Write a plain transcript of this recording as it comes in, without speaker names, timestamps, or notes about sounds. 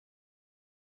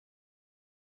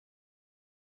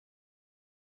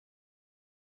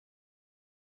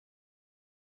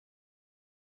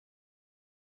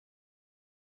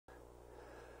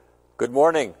Good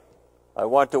morning. I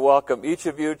want to welcome each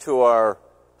of you to our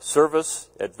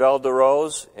service at Val de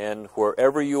Rose, and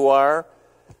wherever you are,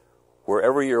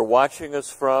 wherever you're watching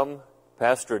us from,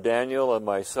 Pastor Daniel and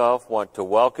myself want to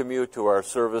welcome you to our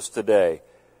service today.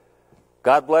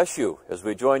 God bless you as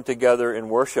we join together in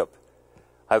worship.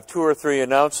 I have 2 or 3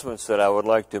 announcements that I would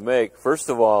like to make. First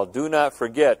of all, do not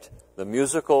forget the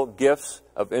musical gifts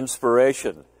of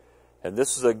inspiration. And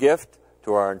this is a gift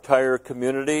to our entire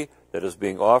community that is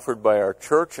being offered by our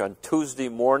church on Tuesday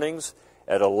mornings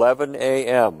at 11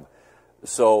 a.m.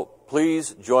 So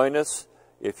please join us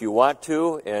if you want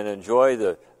to and enjoy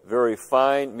the very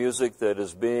fine music that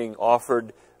is being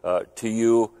offered to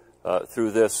you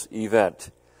through this event.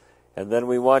 And then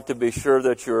we want to be sure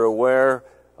that you're aware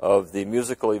of the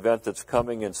musical event that's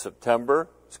coming in September.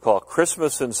 It's called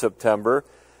Christmas in September,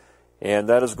 and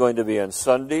that is going to be on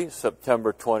Sunday,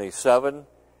 September 27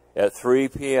 at 3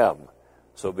 p.m.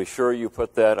 So be sure you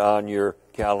put that on your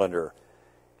calendar.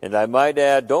 And I might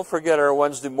add, don't forget our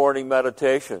Wednesday morning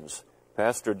meditations.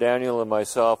 Pastor Daniel and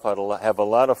myself have a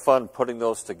lot of fun putting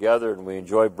those together, and we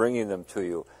enjoy bringing them to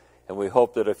you. And we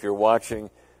hope that if you're watching,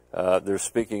 they're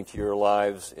speaking to your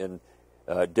lives in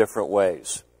different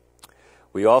ways.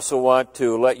 We also want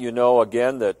to let you know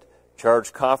again that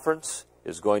Charge Conference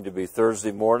is going to be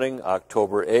Thursday morning,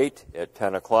 October 8 at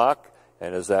 10 o'clock.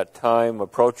 And as that time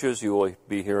approaches, you will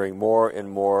be hearing more and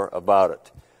more about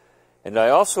it. And I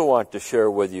also want to share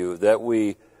with you that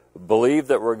we believe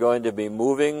that we're going to be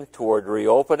moving toward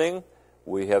reopening.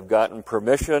 We have gotten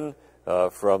permission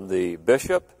from the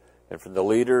bishop and from the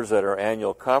leaders at our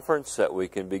annual conference that we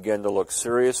can begin to look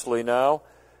seriously now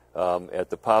at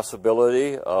the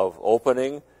possibility of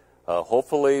opening,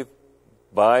 hopefully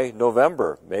by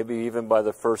November, maybe even by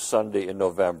the first Sunday in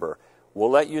November. We'll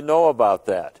let you know about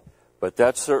that. But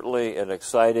that's certainly an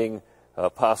exciting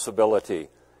possibility.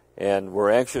 And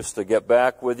we're anxious to get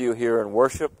back with you here in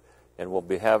worship, and we'll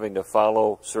be having to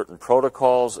follow certain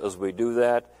protocols as we do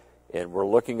that. And we're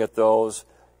looking at those,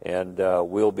 and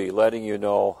we'll be letting you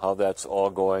know how that's all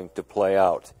going to play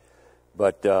out.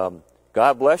 But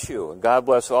God bless you, and God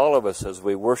bless all of us as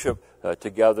we worship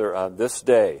together on this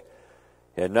day.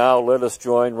 And now let us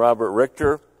join Robert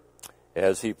Richter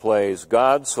as he plays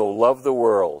God So Loved the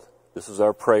World. This is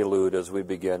our prelude as we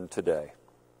begin today.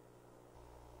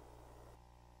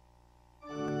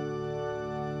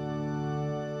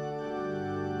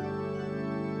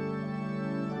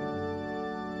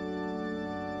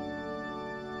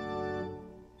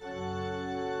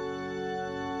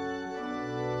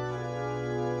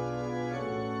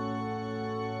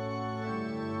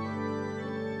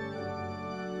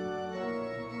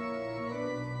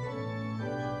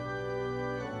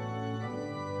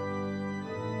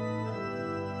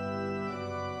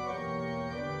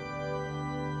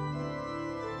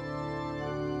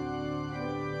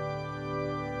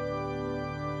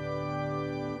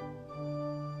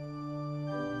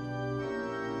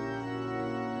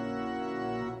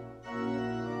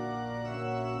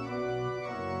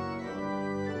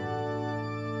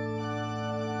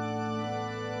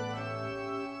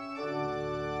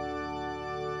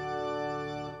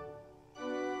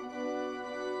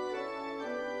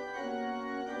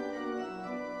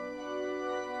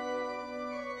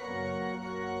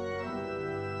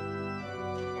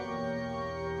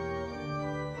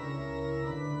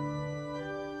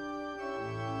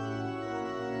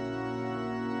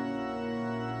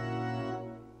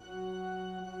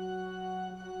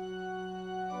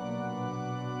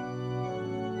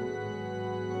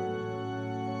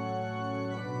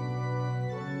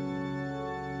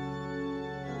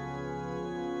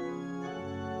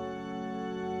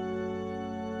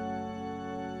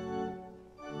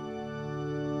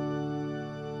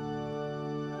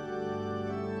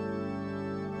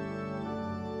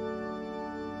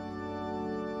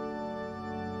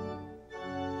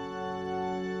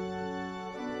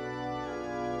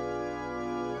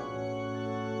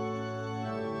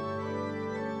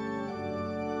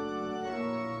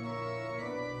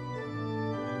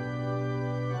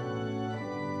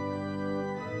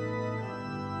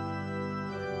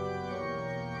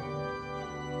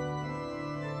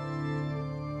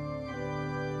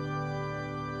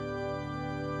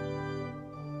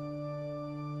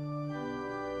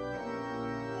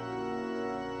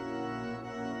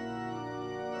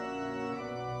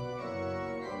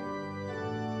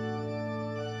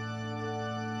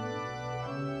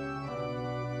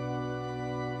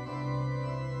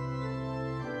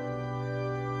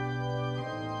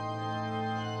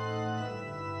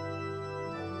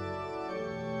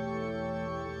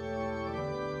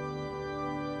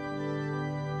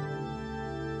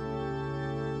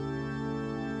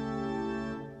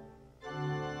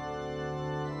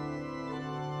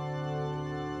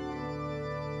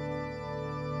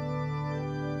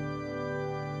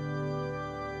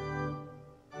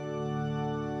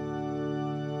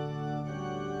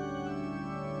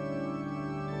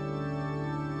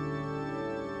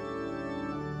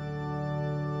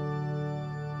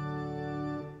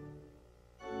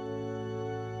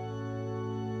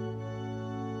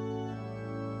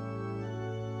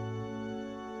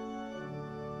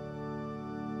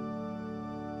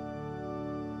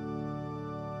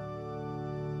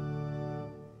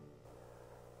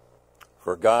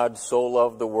 For God so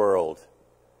loved the world.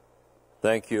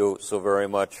 Thank you so very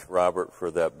much, Robert,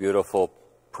 for that beautiful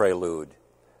prelude.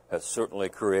 That certainly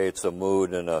creates a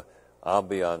mood and an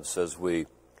ambiance as we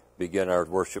begin our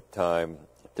worship time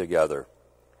together.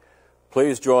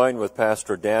 Please join with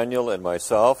Pastor Daniel and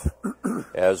myself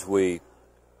as we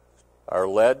are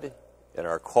led in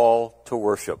our call to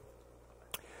worship.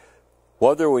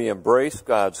 Whether we embrace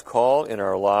God's call in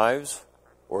our lives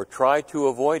or try to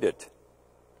avoid it,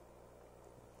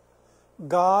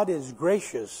 God is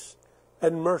gracious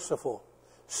and merciful,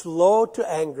 slow to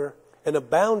anger, and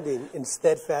abounding in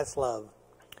steadfast love.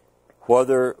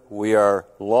 Whether we are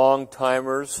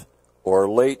long-timers or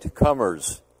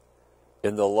late-comers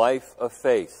in the life of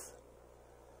faith,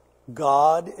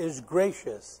 God is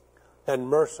gracious and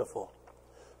merciful,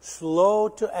 slow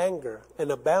to anger,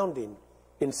 and abounding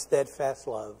in steadfast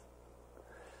love.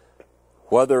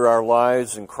 Whether our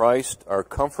lives in Christ are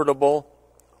comfortable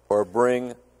or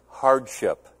bring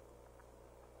hardship,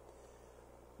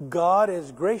 God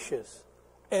is gracious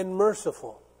and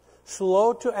merciful,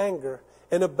 slow to anger,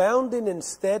 and abounding in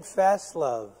steadfast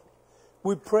love.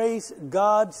 We praise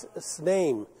God's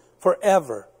name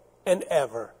forever and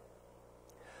ever.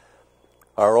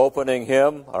 Our opening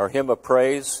hymn, our hymn of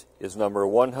praise, is number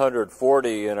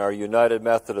 140 in our United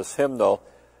Methodist hymnal.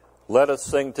 Let us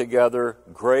sing together,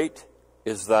 Great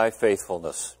is Thy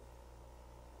Faithfulness.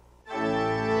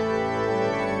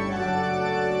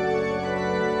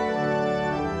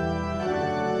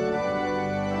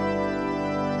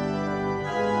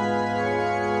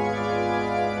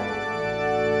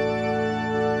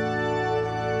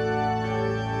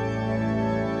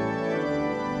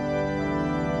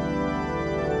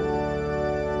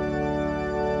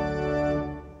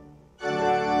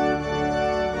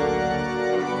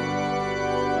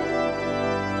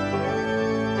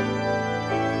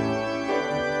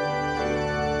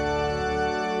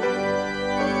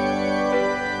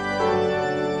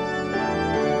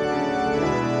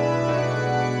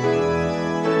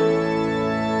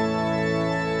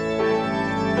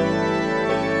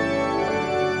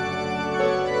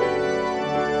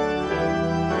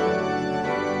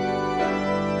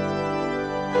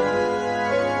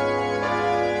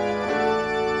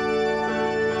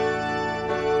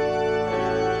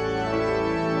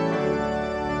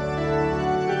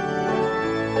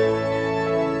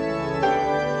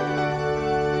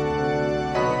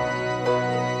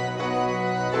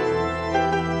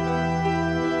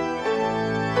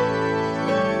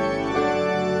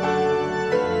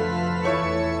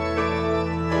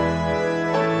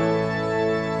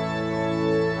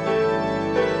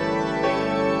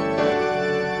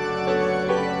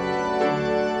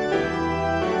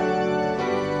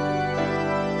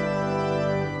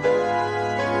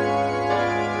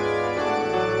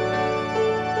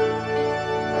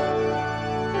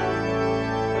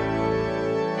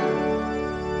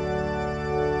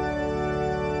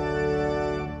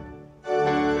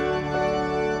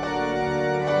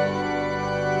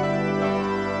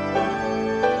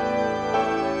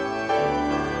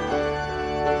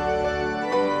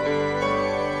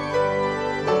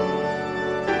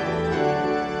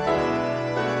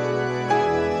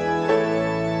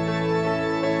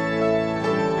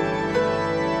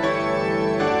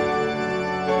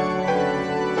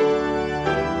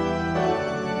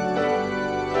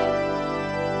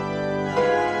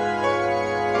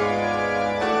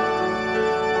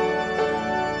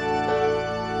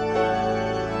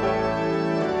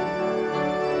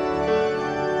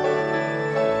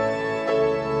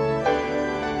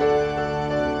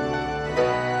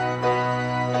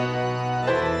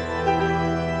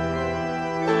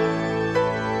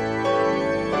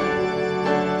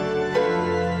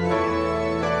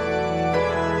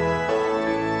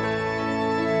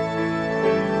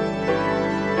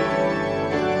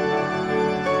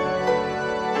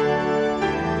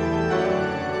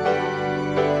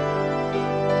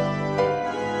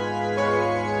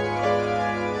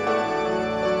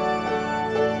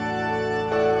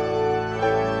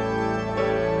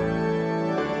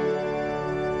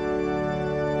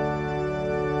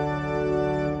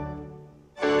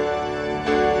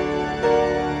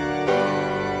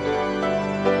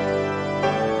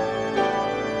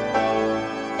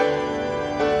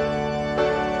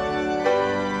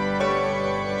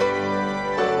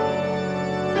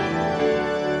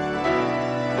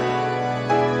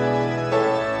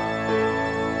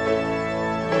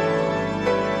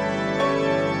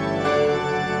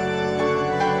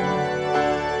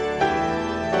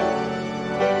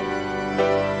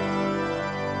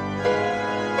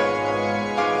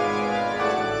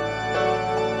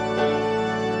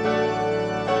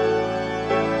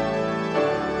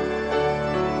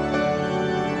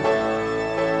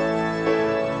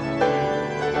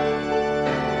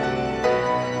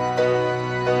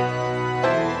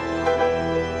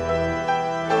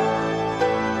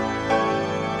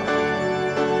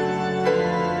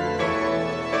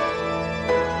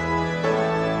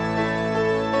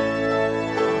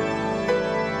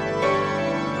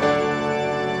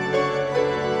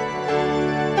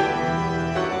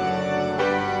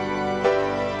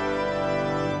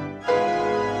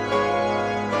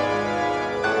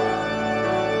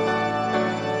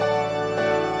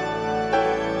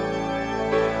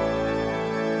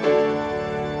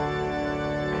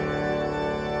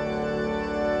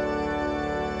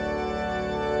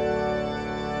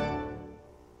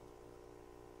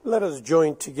 Let us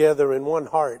join together in one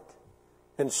heart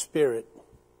and spirit.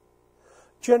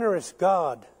 Generous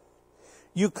God,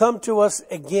 you come to us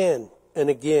again and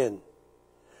again,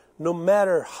 no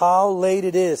matter how late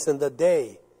it is in the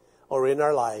day or in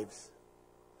our lives.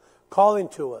 Calling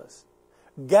to us,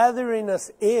 gathering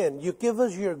us in, you give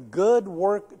us your good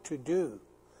work to do,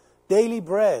 daily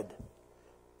bread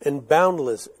and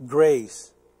boundless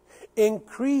grace.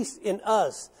 Increase in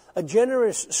us a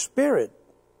generous spirit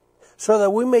so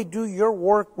that we may do your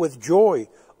work with joy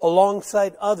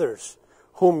alongside others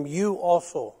whom you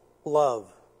also love.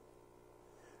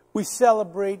 We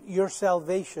celebrate your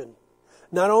salvation,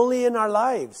 not only in our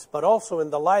lives, but also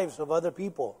in the lives of other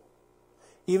people,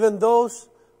 even those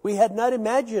we had not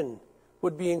imagined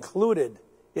would be included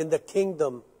in the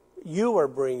kingdom you are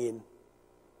bringing.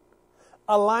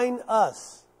 Align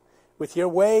us with your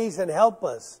ways and help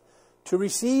us to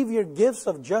receive your gifts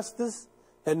of justice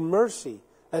and mercy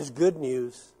as good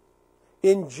news.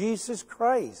 In Jesus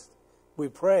Christ, we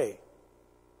pray.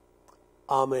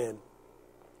 Amen.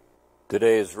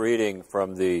 Today's reading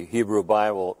from the Hebrew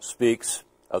Bible speaks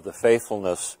of the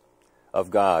faithfulness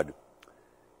of God.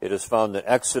 It is found in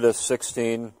Exodus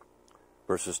 16,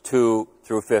 verses 2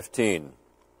 through 15.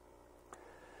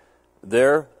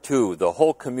 There, too, the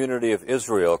whole community of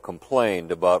Israel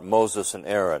complained about Moses and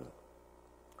Aaron.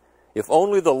 If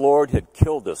only the Lord had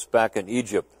killed us back in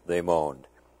Egypt, they moaned.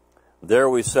 There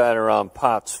we sat around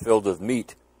pots filled with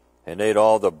meat and ate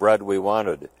all the bread we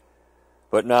wanted.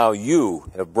 But now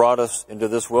you have brought us into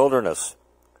this wilderness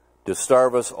to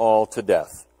starve us all to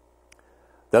death.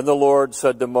 Then the Lord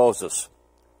said to Moses,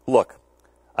 Look,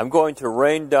 I'm going to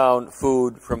rain down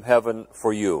food from heaven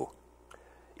for you.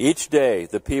 Each day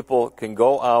the people can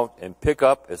go out and pick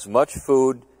up as much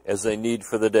food as they need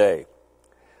for the day.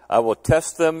 I will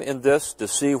test them in this to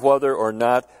see whether or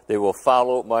not they will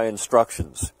follow my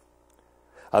instructions.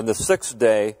 On the sixth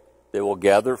day they will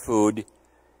gather food,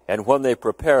 and when they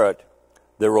prepare it,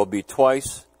 there will be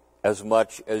twice as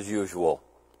much as usual.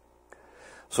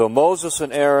 So Moses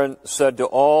and Aaron said to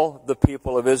all the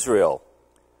people of Israel,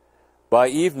 By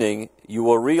evening you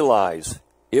will realize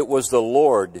it was the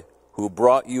Lord who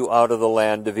brought you out of the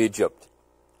land of Egypt.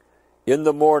 In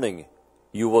the morning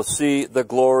you will see the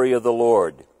glory of the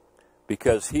Lord,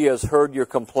 because he has heard your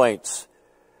complaints,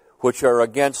 which are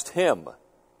against him,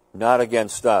 not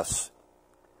against us.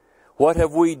 What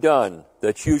have we done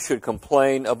that you should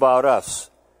complain about us?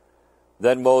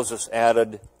 Then Moses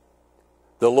added,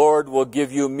 The Lord will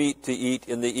give you meat to eat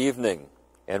in the evening,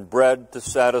 and bread to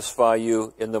satisfy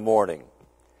you in the morning.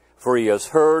 For he has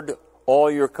heard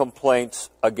all your complaints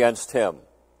against him.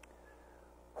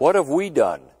 What have we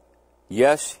done?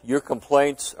 Yes, your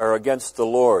complaints are against the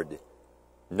Lord,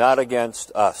 not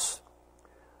against us.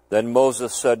 Then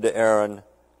Moses said to Aaron,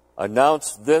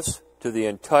 Announce this to the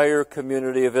entire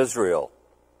community of Israel.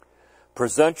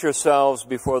 Present yourselves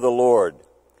before the Lord,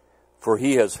 for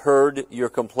he has heard your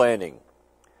complaining.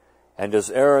 And as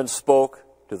Aaron spoke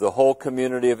to the whole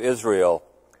community of Israel,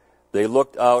 they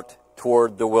looked out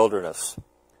toward the wilderness.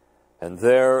 And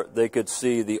there they could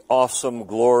see the awesome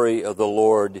glory of the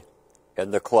Lord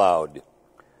in the cloud.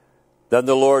 Then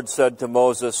the Lord said to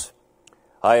Moses,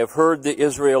 I have heard the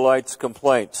Israelites'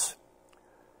 complaints.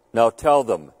 Now tell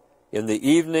them, in the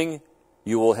evening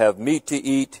you will have meat to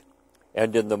eat,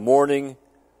 and in the morning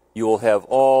you will have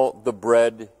all the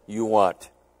bread you want.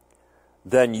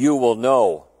 Then you will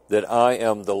know that I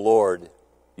am the Lord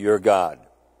your God.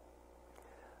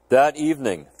 That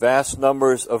evening, vast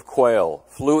numbers of quail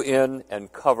flew in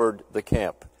and covered the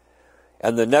camp.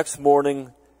 And the next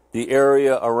morning, the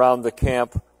area around the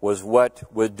camp was wet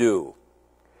with dew.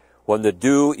 When the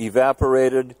dew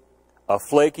evaporated, a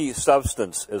flaky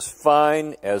substance as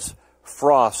fine as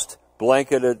frost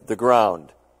blanketed the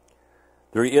ground.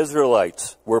 The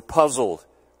Israelites were puzzled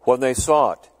when they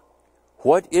saw it.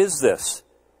 What is this?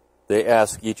 They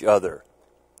asked each other.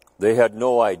 They had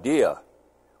no idea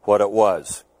what it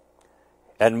was.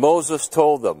 And Moses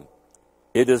told them,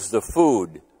 It is the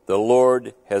food the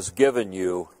Lord has given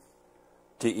you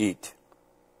to eat.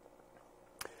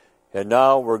 And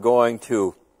now we're going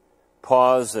to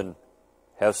pause and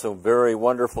have some very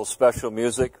wonderful special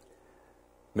music.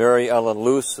 Mary Ellen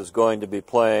Luce is going to be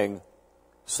playing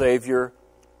Savior,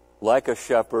 Like a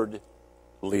Shepherd,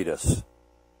 Lead Us.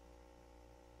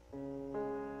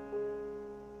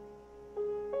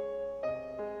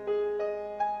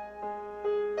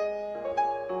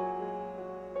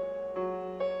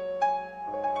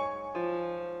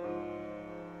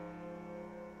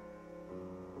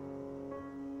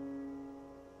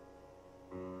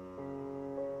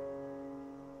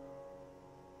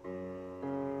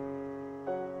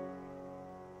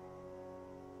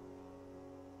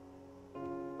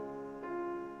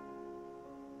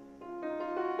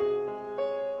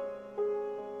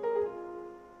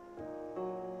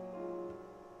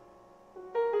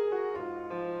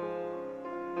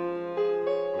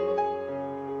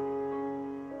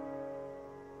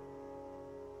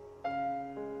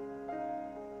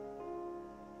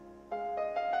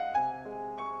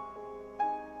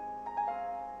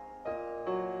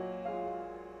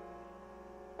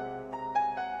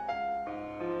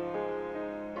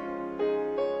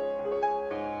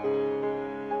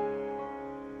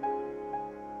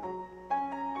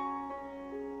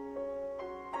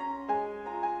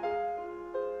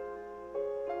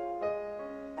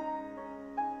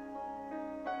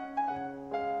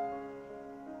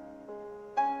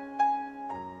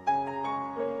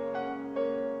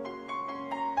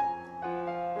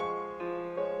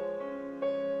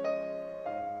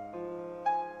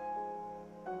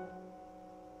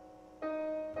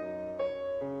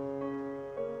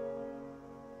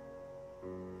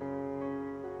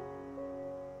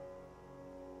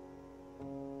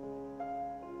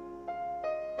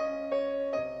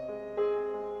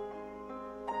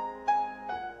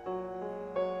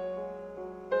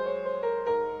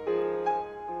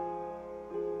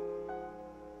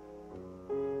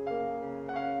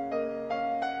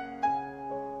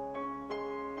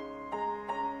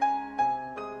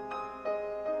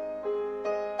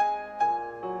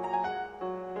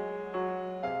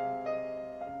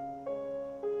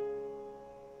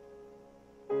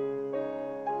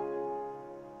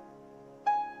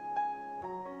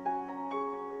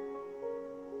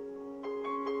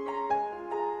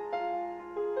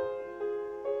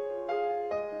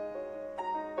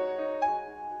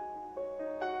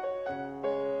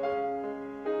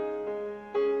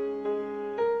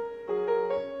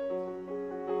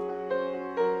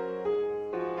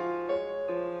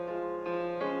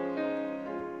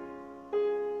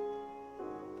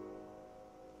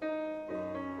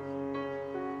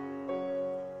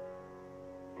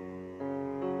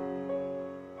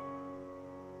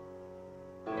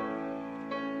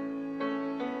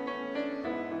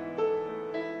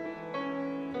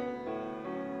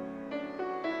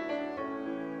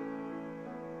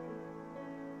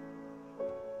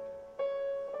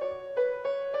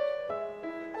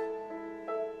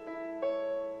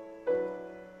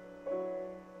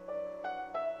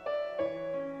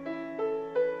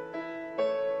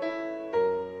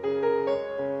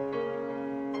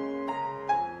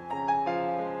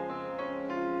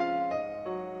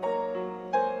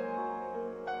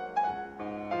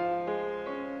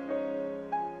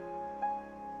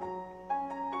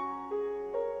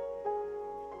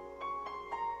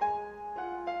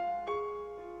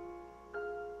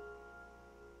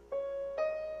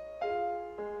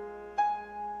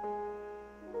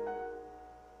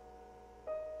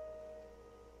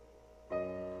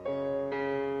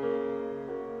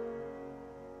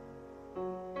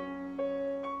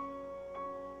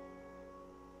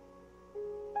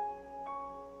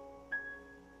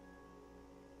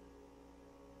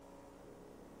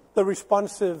 The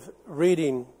responsive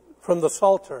reading from the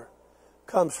Psalter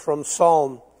comes from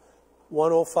Psalm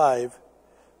 105,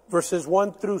 verses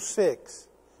 1 through 6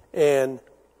 and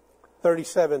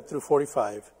 37 through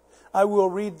 45. I will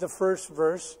read the first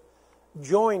verse.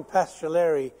 Join Pastor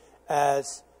Larry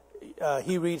as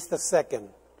he reads the second.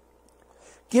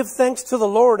 Give thanks to the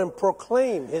Lord and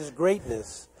proclaim his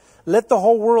greatness. Let the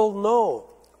whole world know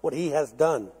what he has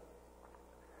done.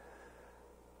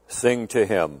 Sing to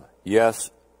him. Yes,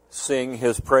 sing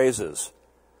his praises.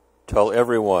 Tell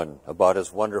everyone about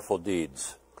his wonderful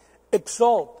deeds.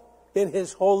 Exalt in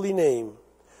his holy name.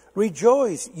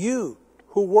 Rejoice, you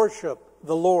who worship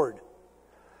the Lord.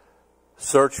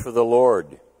 Search for the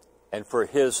Lord and for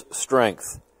his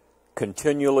strength.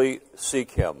 Continually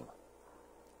seek him.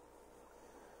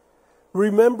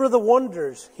 Remember the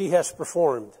wonders he has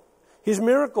performed, his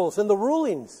miracles and the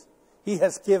rulings he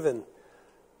has given.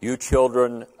 You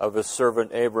children of his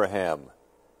servant Abraham,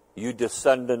 you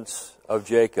descendants of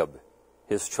Jacob,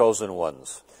 his chosen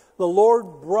ones. The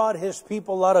Lord brought his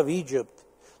people out of Egypt,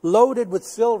 loaded with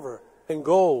silver and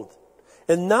gold,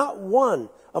 and not one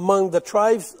among the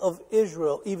tribes of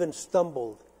Israel even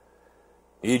stumbled.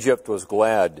 Egypt was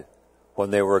glad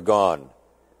when they were gone,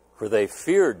 for they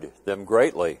feared them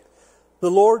greatly. The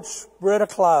Lord spread a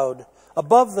cloud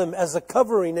above them as a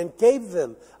covering and gave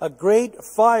them a great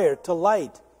fire to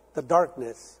light the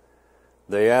darkness.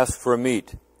 They asked for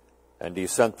meat, and he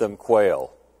sent them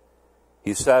quail.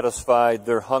 He satisfied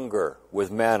their hunger with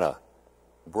manna,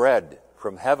 bread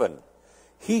from heaven.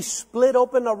 He split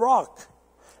open a rock,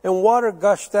 and water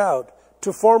gushed out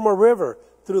to form a river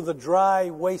through the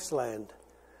dry wasteland.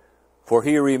 For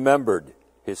he remembered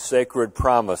his sacred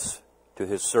promise to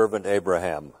his servant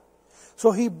Abraham.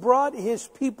 So he brought his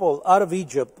people out of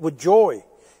Egypt with joy,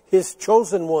 his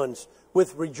chosen ones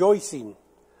with rejoicing.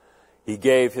 He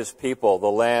gave his people the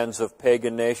lands of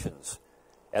pagan nations,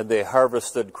 and they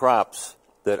harvested crops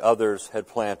that others had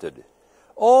planted.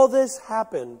 All this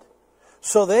happened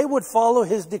so they would follow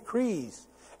his decrees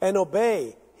and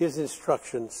obey his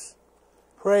instructions.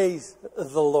 Praise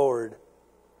the Lord.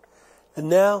 And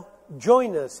now,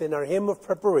 join us in our hymn of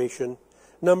preparation,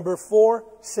 number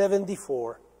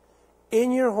 474.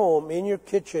 In your home, in your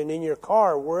kitchen, in your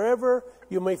car, wherever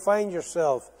you may find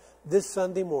yourself this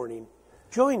Sunday morning,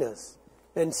 join us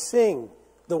and sing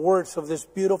the words of this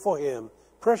beautiful hymn.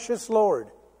 Precious Lord,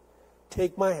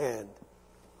 take my hand.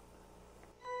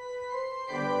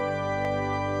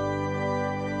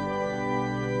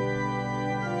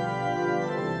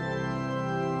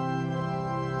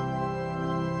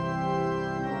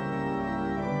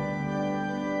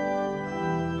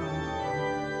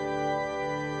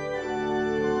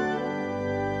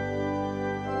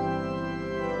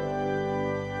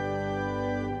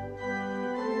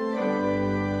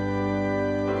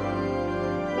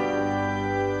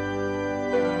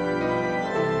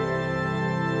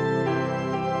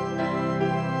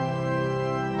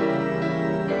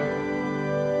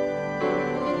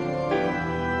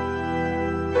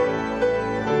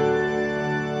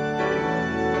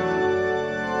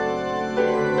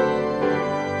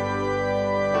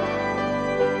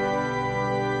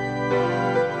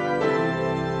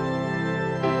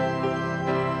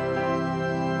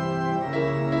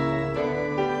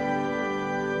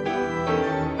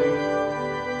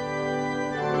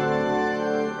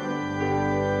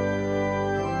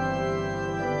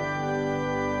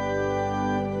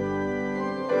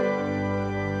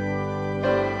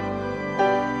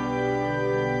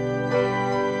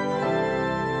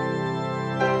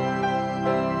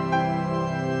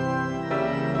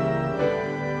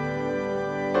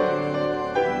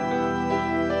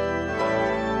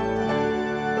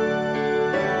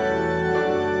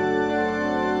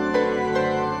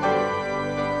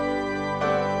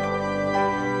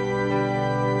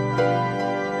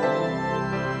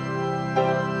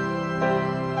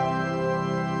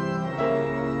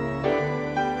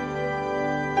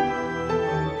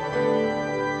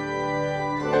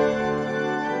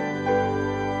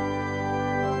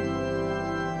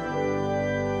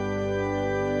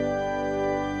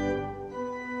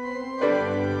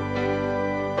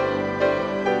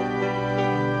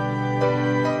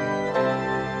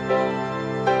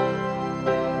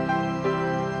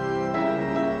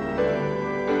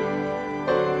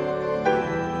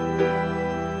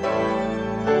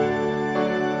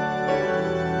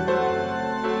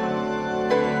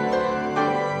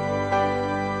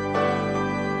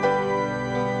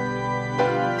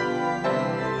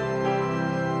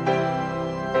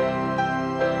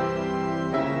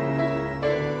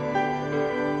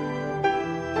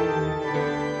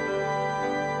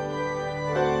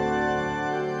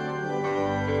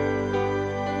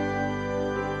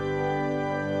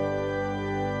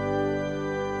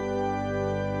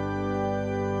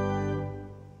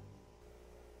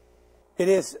 It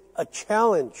is a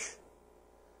challenge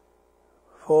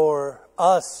for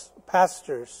us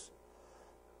pastors,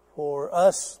 for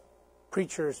us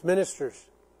preachers, ministers,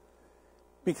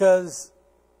 because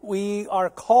we are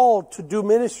called to do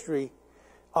ministry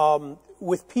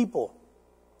with people.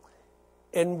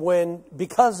 And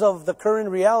because of the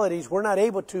current realities, we're not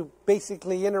able to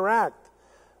basically interact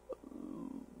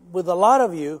with a lot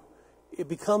of you. It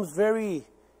becomes very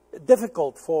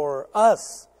difficult for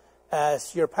us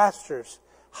as your pastors.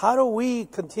 How do we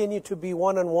continue to be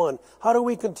one-on-one? How do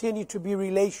we continue to be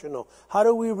relational? How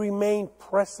do we remain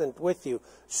present with you,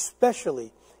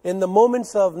 especially in the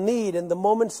moments of need, in the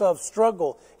moments of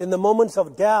struggle, in the moments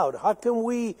of doubt? How can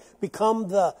we become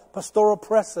the pastoral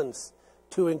presence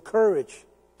to encourage,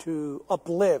 to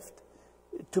uplift,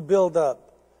 to build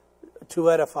up,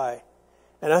 to edify?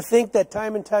 And I think that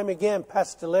time and time again,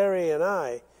 Pastor Larry and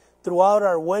I, throughout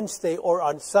our Wednesday or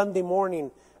on Sunday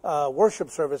morning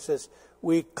worship services,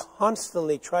 we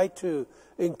constantly try to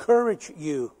encourage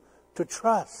you to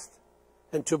trust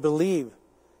and to believe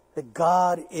that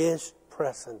God is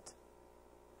present.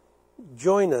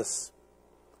 Join us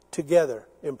together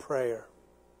in prayer.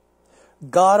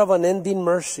 God of unending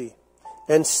mercy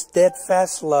and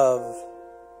steadfast love,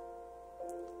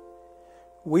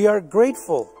 we are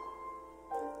grateful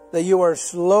that you are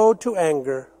slow to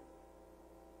anger,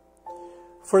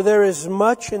 for there is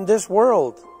much in this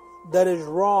world that is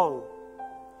wrong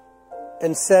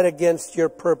and set against your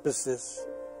purposes.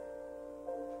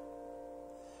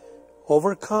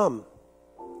 Overcome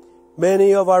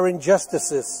many of our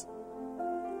injustices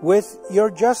with your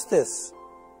justice.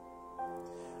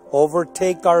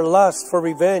 Overtake our lust for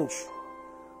revenge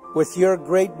with your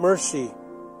great mercy.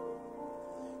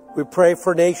 We pray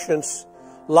for nations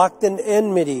locked in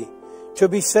enmity to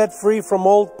be set free from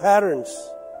old patterns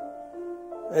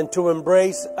and to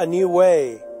embrace a new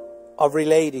way of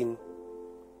relating.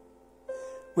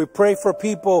 We pray for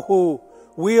people who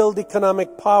wield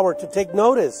economic power to take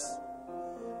notice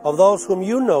of those whom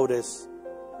you notice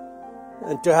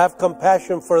and to have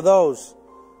compassion for those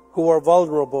who are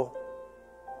vulnerable.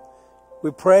 We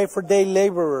pray for day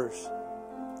laborers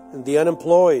and the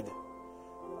unemployed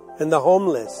and the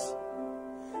homeless.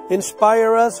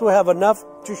 Inspire us who have enough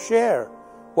to share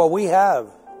what we have,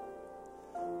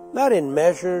 not in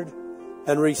measured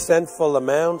and resentful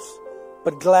amounts,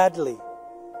 but gladly,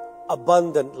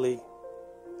 abundantly.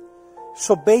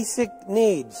 So basic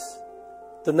needs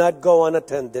do not go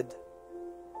unattended.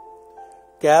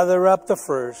 Gather up the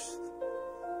first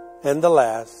and the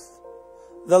last,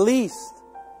 the least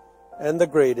and the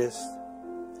greatest,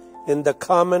 in the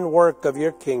common work of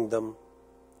your kingdom,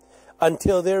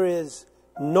 until there is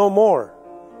no more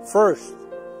first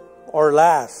or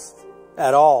last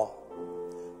at all.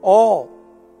 All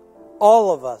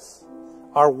of us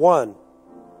are one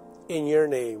in your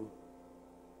name.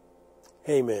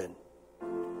 Amen.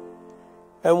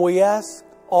 And we ask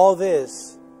all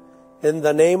this in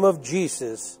the name of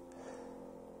Jesus,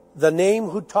 the name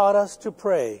who taught us to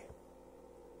pray.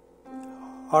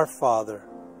 Our Father,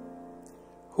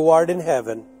 who art in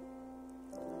heaven,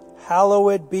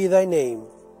 hallowed be thy name.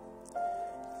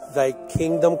 Thy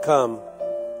kingdom come.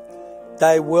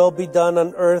 Thy will be done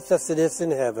on earth as it is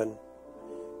in heaven.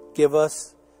 Give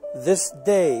us this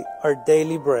day our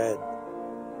daily bread,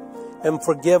 and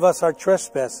forgive us our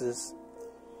trespasses,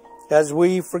 as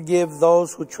we forgive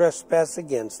those who trespass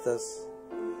against us.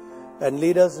 And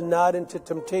lead us not into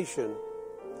temptation,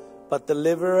 but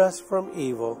deliver us from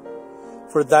evil.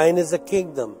 For thine is the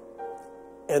kingdom,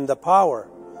 and the power,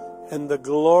 and the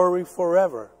glory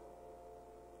forever.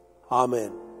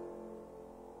 Amen.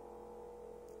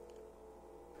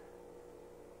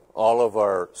 All of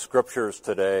our scriptures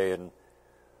today and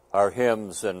our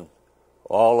hymns and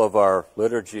all of our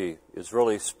liturgy is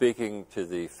really speaking to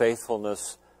the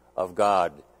faithfulness of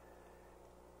God.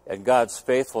 And God's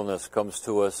faithfulness comes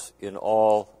to us in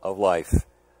all of life.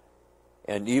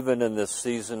 And even in this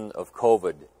season of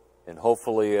COVID, and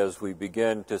hopefully as we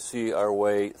begin to see our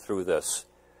way through this,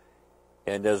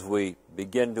 and as we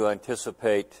begin to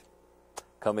anticipate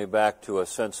coming back to a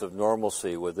sense of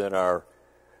normalcy within our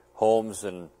homes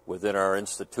and within our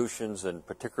institutions, and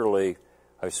particularly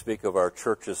I speak of our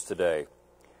churches today,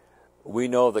 we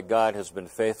know that God has been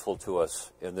faithful to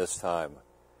us in this time.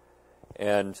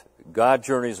 And God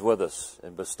journeys with us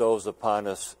and bestows upon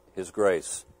us His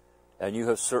grace. And you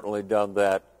have certainly done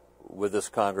that with this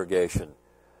congregation.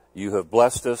 You have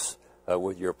blessed us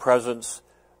with your presence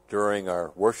during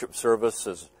our worship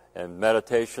services and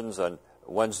meditations on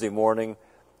Wednesday morning.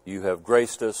 You have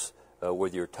graced us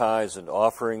with your tithes and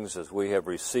offerings as we have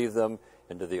received them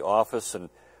into the office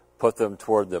and put them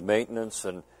toward the maintenance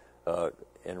and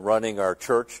in running our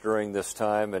church during this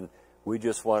time, and we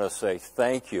just want to say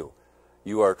thank you.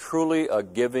 You are truly a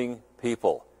giving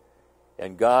people,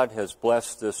 and God has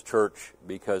blessed this church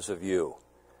because of you.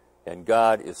 And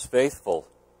God is faithful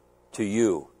to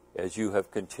you as you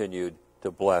have continued to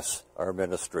bless our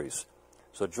ministries.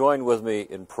 So join with me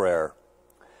in prayer.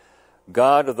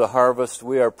 God of the harvest,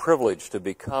 we are privileged to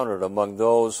be counted among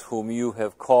those whom you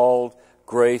have called,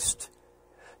 graced,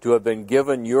 to have been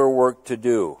given your work to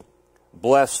do,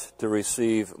 blessed to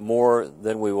receive more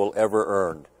than we will ever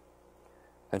earn.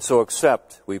 And so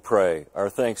accept, we pray, our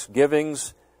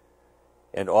thanksgivings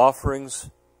and offerings,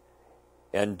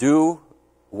 and do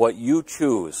what you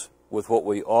choose with what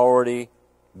we already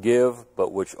give,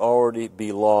 but which already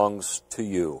belongs to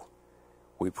you.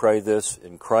 We pray this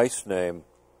in Christ's name.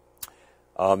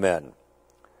 Amen.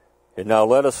 And now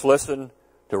let us listen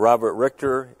to Robert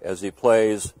Richter as he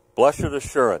plays Blessed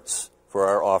Assurance for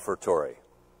our offertory.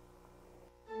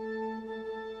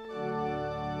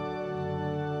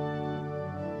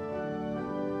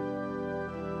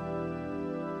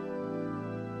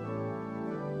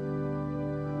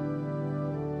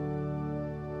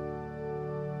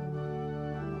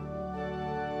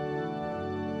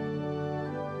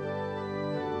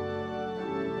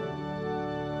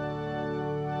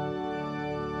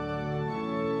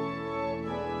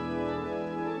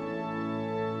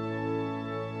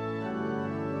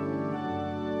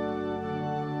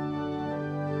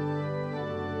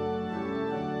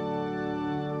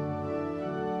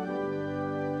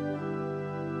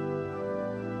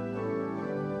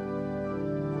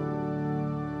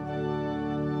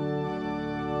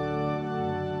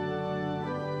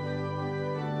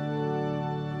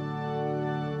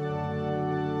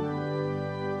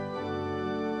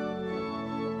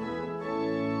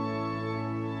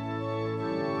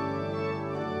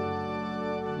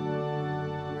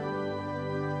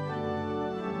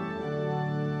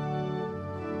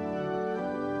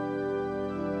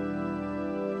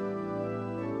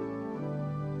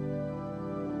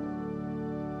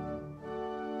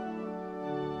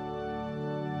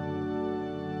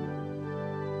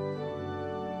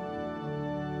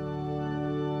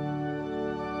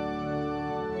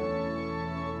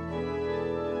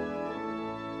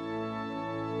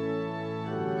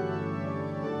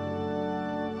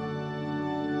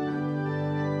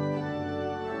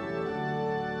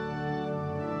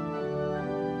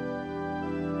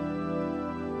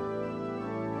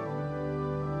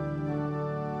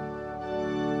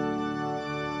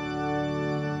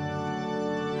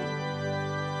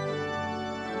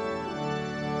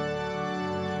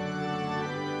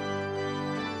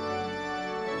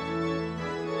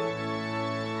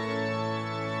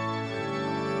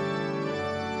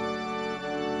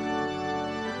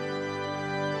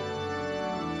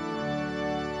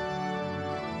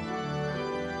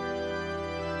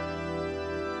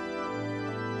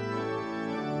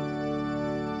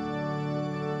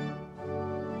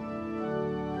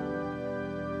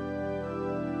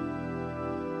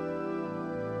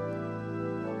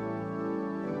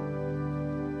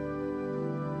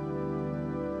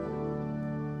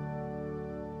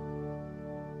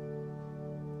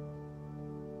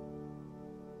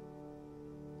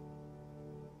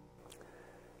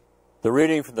 The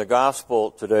reading from the Gospel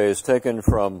today is taken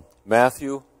from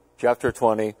Matthew chapter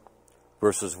 20,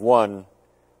 verses 1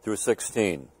 through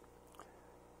 16.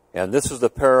 And this is the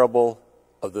parable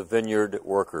of the vineyard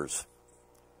workers.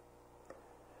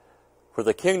 For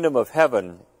the kingdom of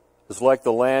heaven is like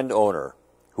the landowner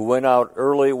who went out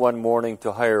early one morning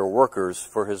to hire workers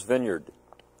for his vineyard.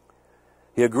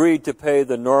 He agreed to pay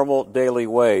the normal daily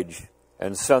wage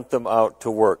and sent them out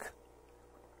to work.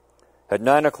 At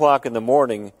 9 o'clock in the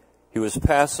morning, he was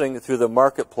passing through the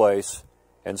marketplace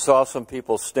and saw some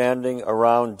people standing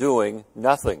around doing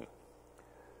nothing.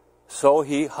 So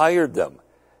he hired them,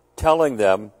 telling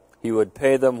them he would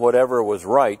pay them whatever was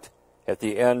right at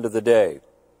the end of the day.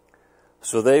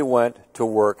 So they went to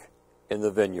work in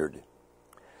the vineyard.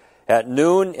 At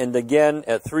noon and again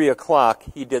at 3 o'clock,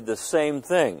 he did the same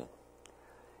thing.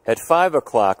 At 5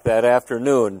 o'clock that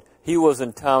afternoon, he was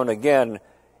in town again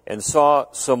and saw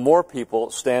some more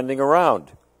people standing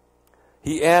around.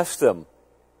 He asked them,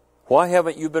 "Why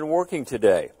haven't you been working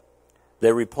today?"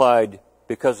 They replied,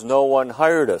 "Because no one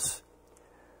hired us."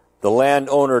 The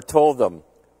landowner told them,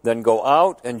 "Then go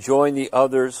out and join the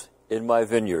others in my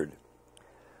vineyard."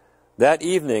 That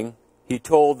evening, he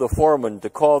told the foreman to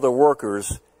call the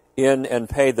workers in and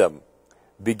pay them,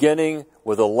 beginning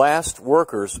with the last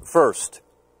workers first.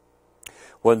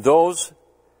 When those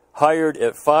hired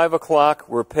at 5 o'clock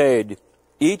were paid,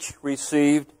 each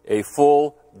received a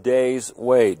full day's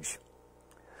wage.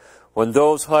 When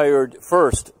those hired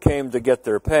first came to get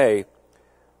their pay,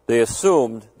 they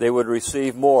assumed they would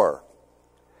receive more.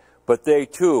 But they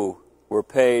too were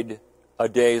paid a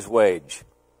day's wage.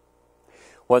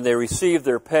 When they received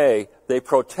their pay, they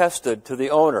protested to the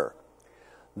owner.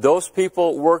 Those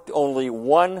people worked only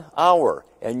 1 hour,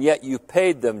 and yet you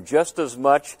paid them just as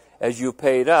much as you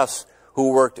paid us,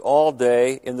 who worked all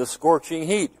day in the scorching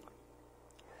heat.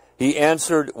 He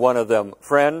answered one of them,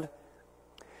 "Friend,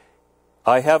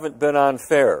 I haven't been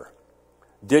unfair.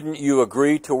 Didn't you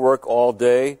agree to work all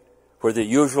day for the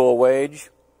usual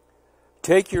wage?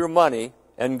 Take your money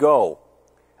and go.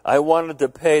 I wanted to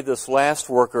pay this last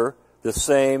worker the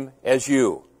same as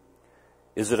you.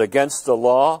 Is it against the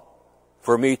law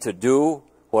for me to do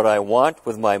what I want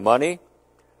with my money?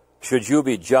 Should you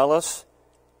be jealous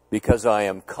because I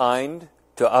am kind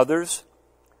to others?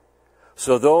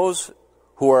 So those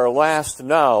who are last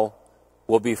now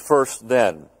will be first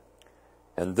then,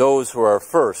 and those who are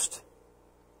first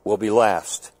will be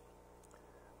last."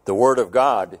 The word of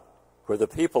God for the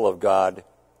people of God.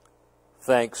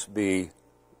 Thanks be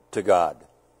to God.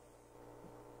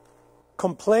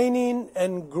 Complaining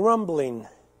and grumbling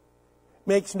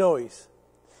makes noise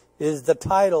is the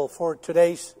title for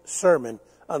today's sermon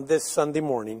on this Sunday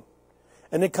morning.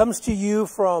 And it comes to you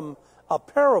from a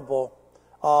parable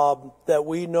that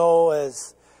we know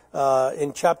as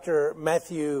in chapter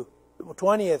Matthew,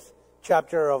 20th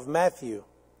chapter of Matthew.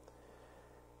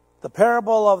 The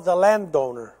parable of the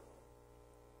landowner.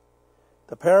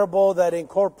 The parable that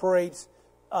incorporates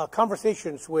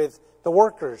conversations with the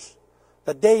workers,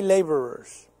 the day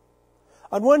laborers.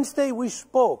 On Wednesday we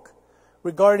spoke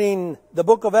regarding the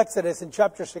book of Exodus in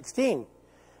chapter 16.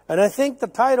 And I think the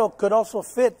title could also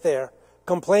fit there.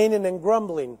 Complaining and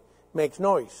grumbling makes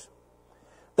noise.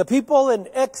 The people in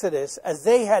Exodus, as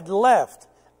they had left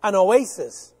an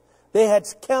oasis, they had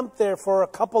camped there for a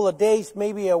couple of days,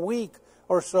 maybe a week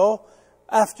or so.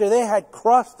 After they had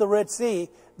crossed the Red Sea,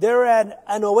 they're at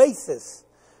an oasis,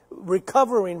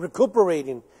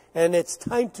 recuperating, and it's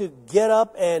time to get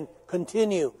up and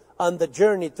continue on the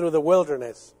journey through the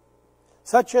wilderness.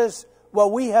 Such as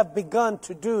what we have begun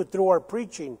to do through our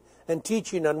preaching and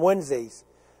teaching on Wednesdays,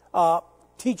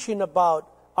 teaching about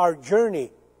our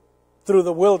journey through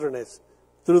the wilderness,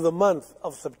 through the month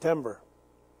of September.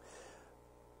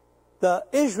 The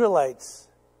Israelites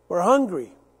were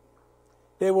hungry.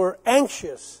 They were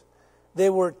anxious. They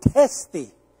were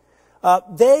testy.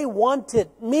 They wanted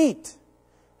meat.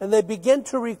 And they began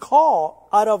to recall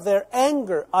out of their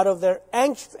anger, out of their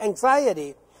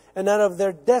anxiety, and out of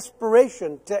their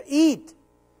desperation to eat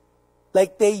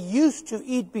like they used to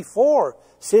eat before,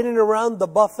 sitting around the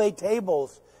buffet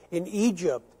tables in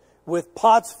Egypt with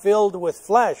pots filled with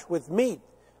flesh, with meat.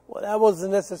 Well, that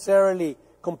wasn't necessarily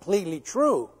completely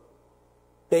true.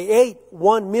 They ate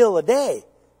one meal a day.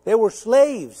 They were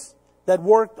slaves that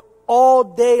worked all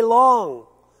day long.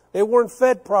 They weren't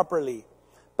fed properly.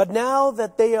 But now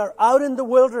that they are out in the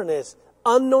wilderness,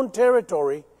 unknown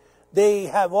territory, they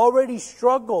have already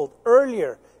struggled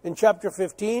earlier in chapter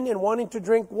 15 in wanting to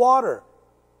drink water.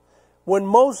 When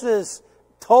Moses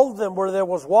told them where there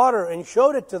was water and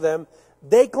showed it to them,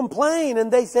 they complained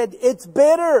and they said, "It's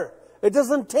bitter. It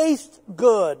doesn't taste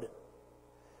good."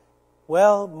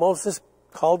 Well, Moses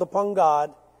called upon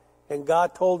God, and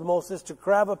God told Moses to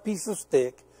grab a piece of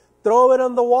stick, throw it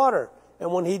on the water.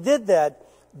 And when he did that,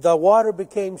 the water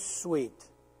became sweet.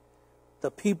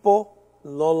 The people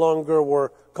no longer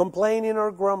were complaining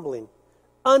or grumbling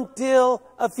until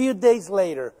a few days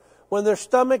later, when their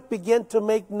stomach began to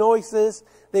make noises.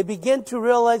 They began to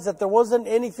realize that there wasn't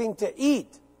anything to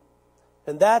eat.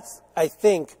 And that's, I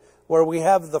think, where we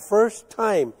have the first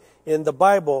time in the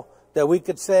Bible that we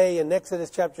could say in Exodus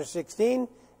chapter 16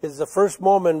 is the first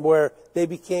moment where they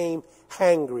became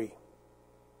hangry.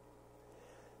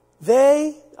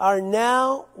 They are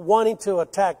now wanting to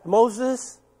attack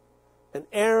Moses and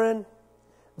Aaron.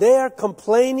 They are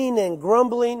complaining and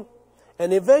grumbling.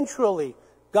 And eventually,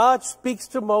 God speaks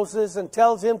to Moses and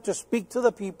tells him to speak to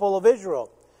the people of Israel.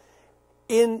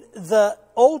 In the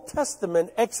Old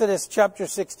Testament, Exodus chapter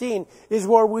 16, is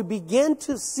where we begin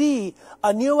to see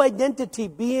a new identity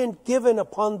being given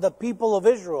upon the people of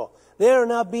Israel. They are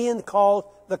now being called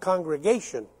the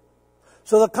congregation.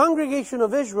 So the congregation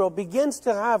of Israel begins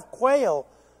to have quail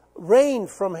rain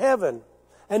from heaven.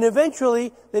 And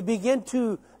eventually they begin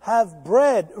to have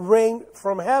bread rain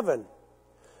from heaven.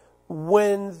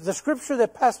 When the scripture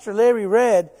that Pastor Larry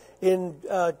read in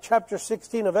chapter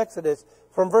 16 of Exodus,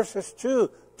 from verses 2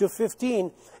 to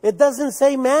 15, it doesn't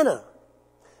say manna.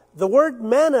 The word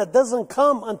manna doesn't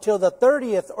come until the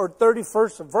 30th or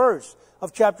 31st verse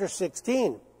of chapter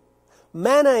 16.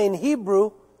 Manna in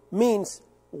Hebrew means,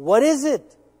 what is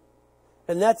it?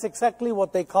 And that's exactly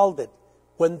what they called it.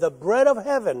 When the bread of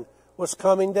heaven was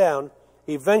coming down,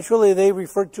 eventually they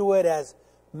referred to it as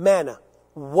manna.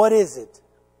 What is it?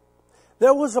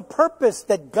 There was a purpose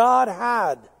that God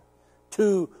had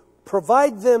to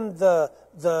provide them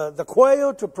the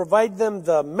quail, to provide them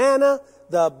the manna,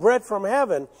 the bread from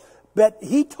heaven. But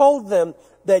He told them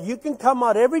that you can come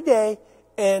out every day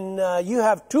and you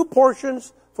have 2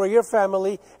 portions for your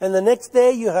family, and the next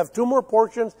day you have 2 more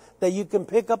portions that you can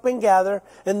pick up and gather,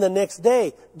 and the next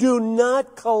day. Do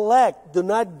not collect, do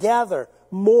not gather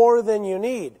more than you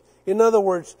need. In other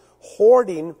words,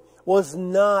 hoarding was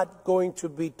not going to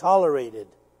be tolerated.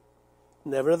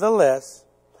 Nevertheless,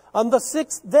 on the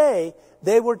 6th day,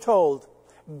 they were told,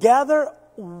 gather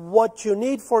what you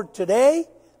need for today,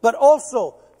 but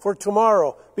also for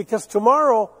tomorrow, because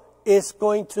tomorrow is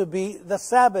going to be the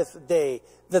Sabbath day,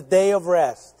 the day of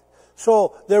rest.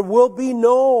 So there will be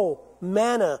no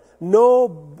manna, no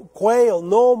quail,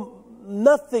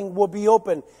 nothing will be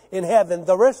open in heaven.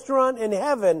 The restaurant in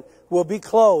heaven will be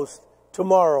closed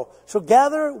tomorrow. So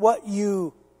gather what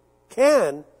you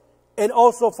can, and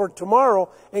also for tomorrow.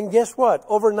 And guess what?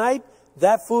 Overnight,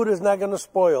 that food is not going to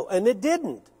spoil. And it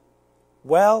didn't.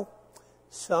 Well,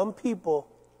 some people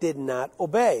did not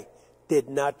obey, did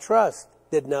not trust,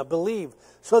 did not believe.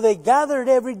 So they gathered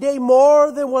every day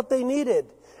more than what they needed.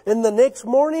 And the next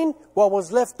morning, what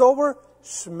was left over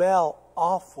smelled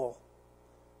awful.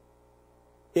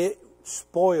 It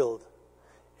spoiled.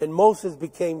 And Moses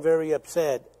became very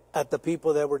upset at the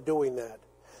people that were doing that.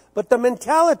 But the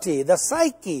mentality, the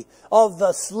psyche of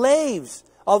the slaves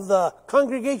of the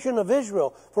congregation of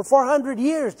Israel, for 400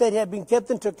 years they had been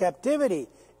kept into captivity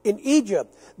in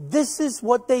Egypt. This is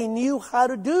what they knew how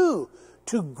to do,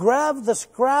 to grab the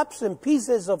scraps and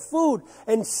pieces of food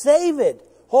and save it.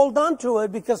 Hold on to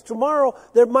it, because tomorrow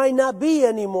there might not be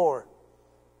any more.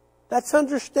 That's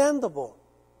understandable.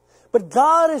 But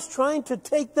God is trying to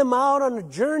take them out on a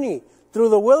journey through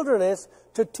the wilderness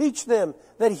to teach them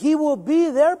that He will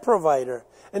be their provider,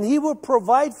 and He will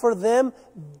provide for them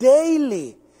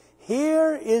daily.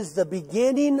 Here is the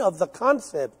beginning of the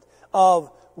concept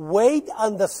of wait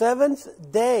on the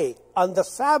 7th day, on the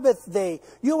Sabbath day.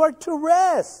 You are to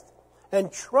rest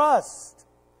and trust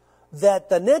that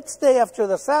the next day after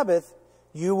the Sabbath,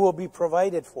 you will be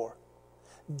provided for.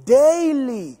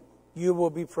 Daily, you will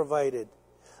be provided.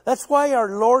 That's why our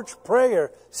Lord's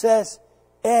Prayer says,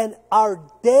 and our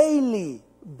daily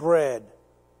bread.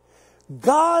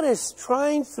 God is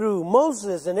trying through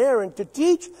Moses and Aaron to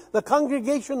teach the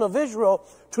congregation of Israel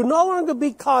to no longer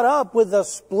be caught up with the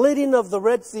splitting of the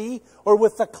Red Sea, or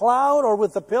with the cloud, or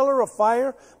with the pillar of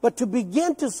fire, but to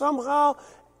begin to somehow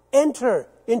enter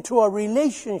into a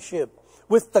relationship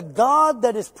with the God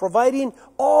that is providing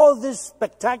all these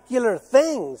spectacular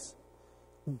things.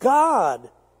 God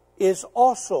is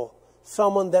also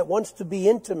someone that wants to be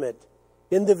intimate,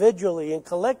 individually and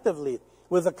collectively,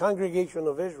 with the congregation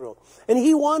of Israel. And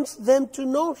He wants them to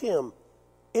know Him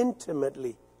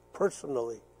intimately,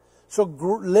 personally. So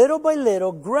little by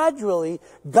little, gradually,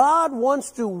 God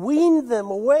wants to wean them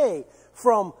away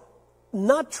from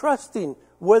not trusting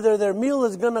whether their meal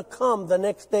is going to come the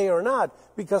next day or not,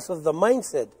 because of the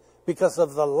mindset, because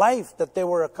of the life that they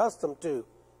were accustomed to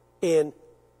in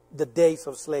the days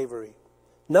of slavery.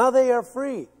 Now they are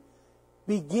free.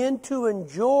 Begin to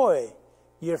enjoy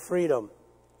your freedom.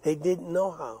 They didn't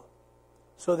know how.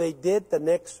 So they did the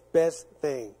next best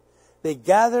thing. They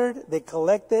gathered, they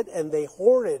collected, and they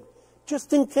hoarded,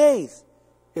 just in case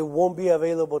it won't be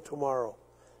available tomorrow.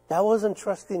 That wasn't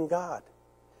trusting God.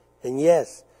 And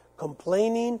yes,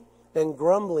 complaining and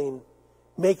grumbling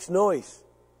makes noise.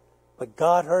 But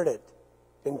God heard it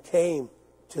and came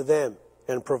to them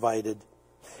and provided.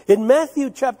 In Matthew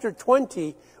chapter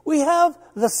 20, we have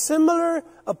the similar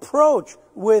approach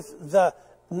with the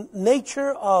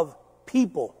nature of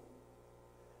people.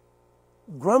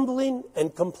 Grumbling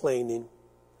and complaining.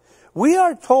 We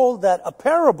are told that a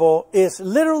parable is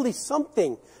literally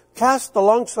something cast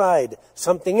alongside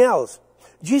something else.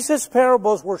 Jesus'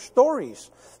 parables were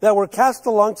stories that were cast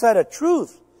alongside a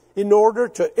truth in order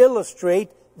to illustrate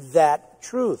that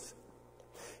truth.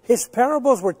 His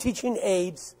parables were teaching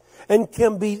aids and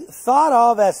can be thought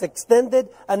of as extended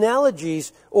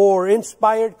analogies or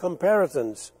inspired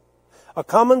comparisons. A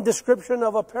common description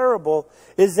of a parable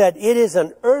is that it is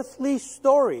an earthly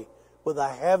story with a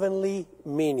heavenly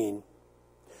meaning.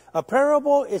 A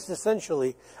parable is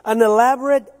essentially an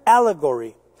elaborate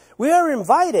allegory. We are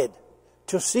invited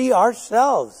to see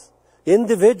ourselves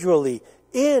individually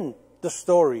in the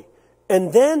story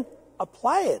and then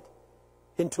apply it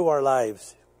into our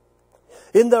lives.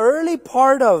 In the early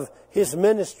part of his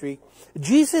ministry,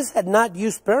 Jesus had not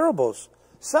used parables.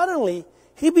 Suddenly,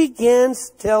 he begins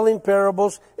telling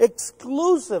parables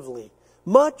exclusively,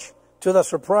 much to the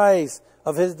surprise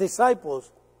of his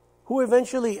disciples, who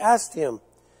eventually asked him,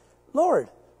 Lord,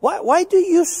 why do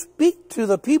you speak to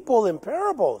the people in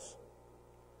parables?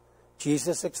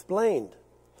 Jesus explained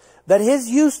that his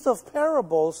use of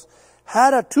parables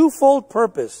had a twofold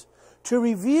purpose: to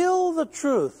reveal the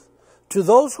truth to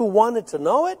those who wanted to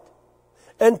know it,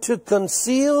 and to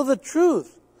conceal the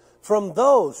truth from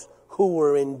those who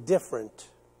were indifferent.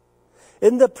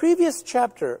 In the previous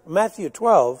chapter, Matthew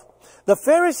 12, the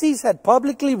Pharisees had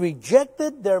publicly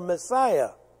rejected their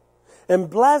Messiah and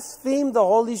blasphemed the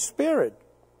Holy Spirit.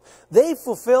 They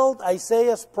fulfilled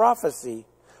Isaiah's prophecy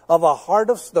of a heart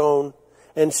of stone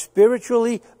and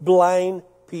spiritually blind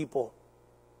people.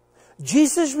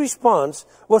 Jesus' response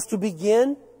was to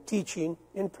begin teaching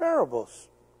in parables.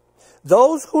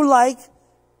 Those who, like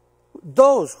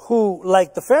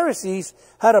the Pharisees,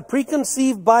 had a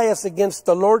preconceived bias against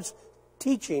the Lord's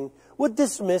teaching would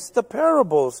dismiss the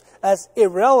parables as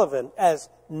irrelevant, as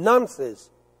nonsense,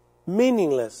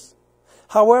 meaningless.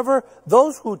 However,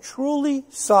 those who truly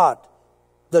sought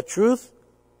the truth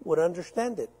would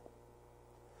understand it.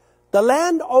 The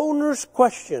landowner's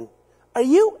question, are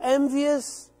you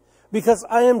envious because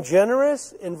I am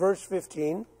generous, in verse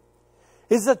 15,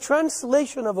 is a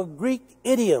translation of a Greek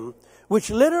idiom which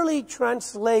literally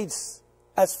translates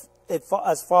as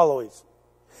follows.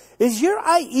 Is your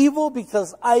eye evil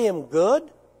because I am good?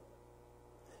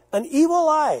 An evil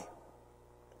eye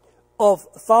of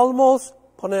ophthalmos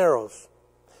poneros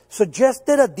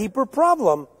suggested a deeper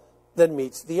problem than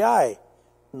meets the eye.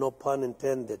 No pun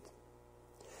intended.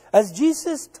 As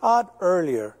Jesus taught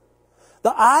earlier,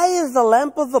 the eye is the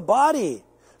lamp of the body.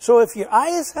 So if your eye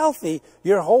is healthy,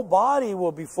 your whole body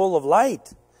will be full of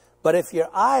light. But if your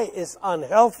eye is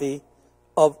unhealthy,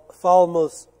 of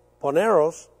ophthalmos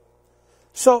poneros,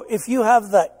 so if you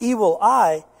have the evil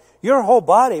eye, your whole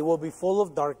body will be full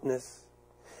of darkness.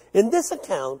 In this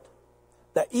account,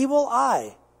 the evil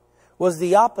eye was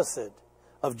the opposite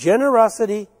of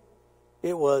generosity.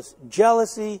 It was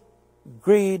jealousy,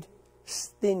 greed,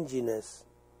 stinginess.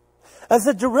 As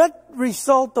a direct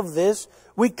result of this,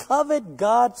 we covet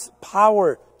God's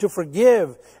power to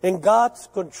forgive and God's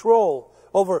control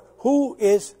over who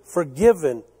is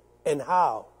forgiven and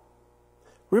how.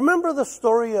 Remember the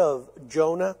story of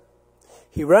Jonah?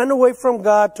 He ran away from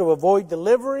God to avoid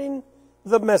delivering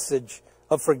the message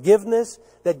of forgiveness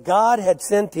that God had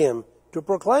sent him to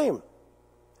proclaim.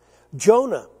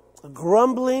 Jonah,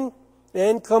 grumbling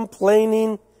and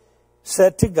complaining,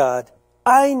 said to God,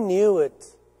 I knew it.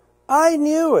 I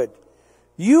knew it.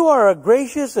 You are a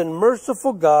gracious and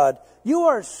merciful God. You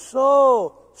are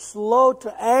so slow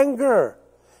to anger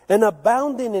and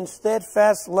abounding in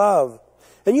steadfast love.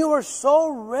 And you are so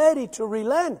ready to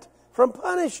relent from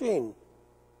punishing.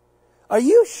 Are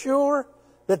you sure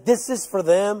that this is for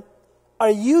them? Are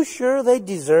you sure they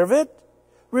deserve it?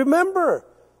 Remember,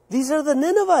 these are the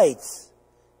Ninevites.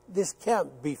 This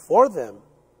can't be for them.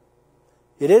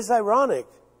 It is ironic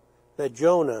that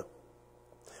Jonah,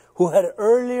 who had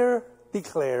earlier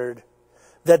declared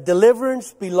that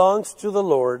deliverance belongs to the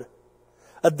Lord,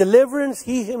 a deliverance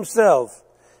he himself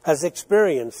has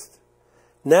experienced,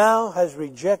 now has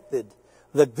rejected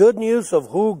the good news of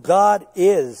who God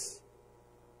is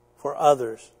for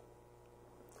others.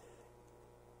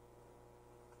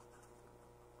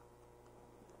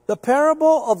 The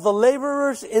parable of the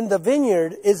laborers in the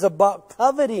vineyard is about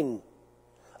coveting,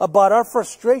 about our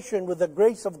frustration with the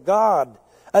grace of God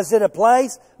as it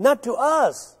applies not to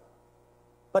us,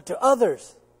 but to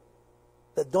others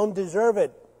that don't deserve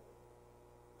it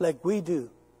like we do.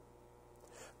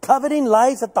 Coveting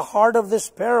lies at the heart of this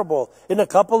parable in a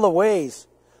couple of ways.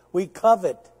 We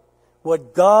covet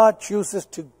what God chooses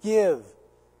to give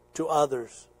to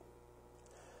others.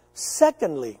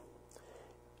 Secondly,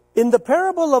 in the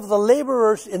parable of the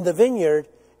laborers in the vineyard,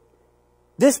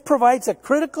 this provides a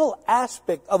critical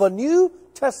aspect of a New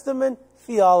Testament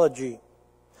theology.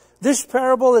 This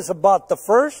parable is about the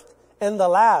first and the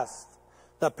last.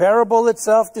 The parable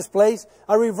itself displays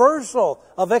a reversal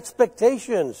of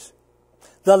expectations.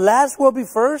 The last will be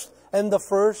first, and the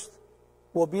first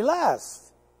will be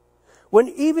last. When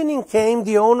evening came,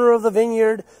 the owner of the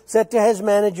vineyard said to his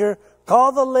manager,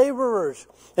 call the laborers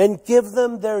and give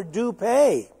them their due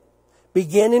pay,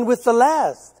 beginning with the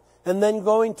last and then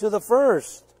going to the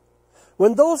first.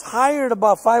 When those hired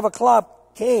about 5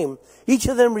 o'clock came, each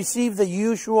of them received the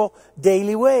usual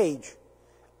daily wage.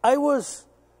 It was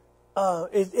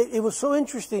so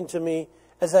interesting to me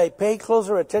as I pay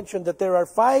closer attention that there are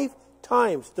 5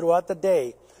 times throughout the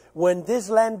day when this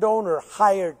landowner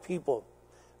hired people.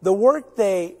 The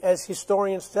workday, as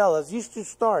historians tell us, used to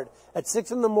start at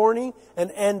 6 in the morning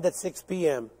and end at 6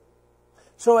 p.m.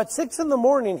 So at 6 in the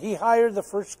morning, he hired the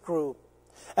first crew.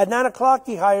 At 9 o'clock,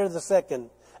 he hired the second.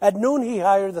 At noon, he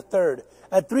hired the third.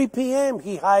 At 3 p.m.,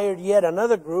 he hired yet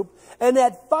another group. And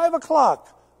at 5 o'clock,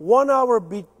 1 hour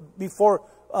before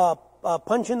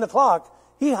punching the clock,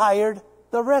 he hired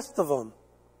the rest of them.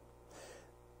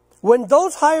 When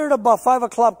those hired about 5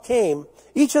 o'clock came,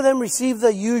 each of them received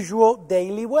the usual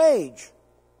daily wage.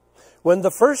 When the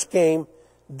first came,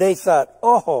 they thought,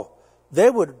 oh, they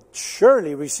would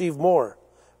surely receive more.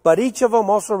 But each of them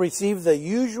also received the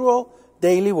usual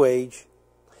daily wage.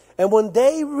 And when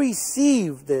they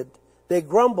received it, they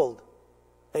grumbled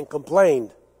and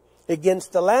complained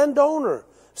against the landowner,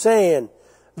 saying,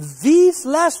 these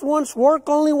last ones work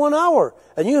only 1 hour,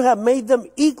 and you have made them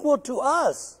equal to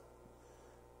us.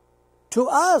 To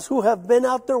us who have been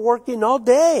out there working all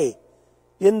day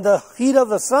in the heat of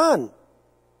the sun.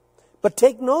 But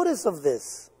take notice of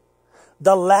this.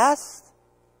 The last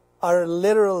are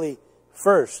literally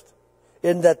first,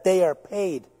 in that they are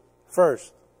paid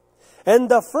first. And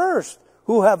the first,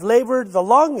 who have labored the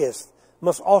longest,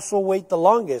 must also wait the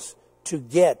longest to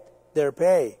get their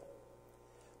pay.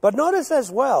 But notice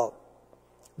as well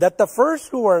that the first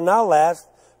who are now last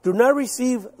do not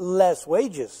receive less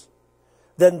wages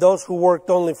than those who worked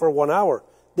only for 1 hour.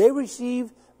 They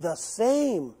receive the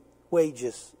same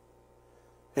wages.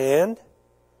 And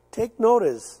take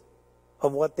notice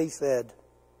of what they said.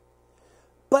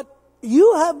 But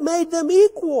you have made them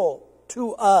equal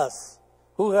to us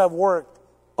who have worked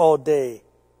all day.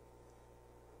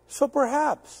 So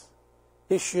perhaps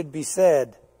it should be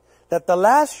said that the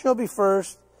last shall be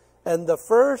first, and the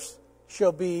first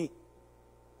shall be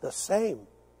the same.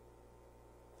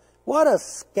 What a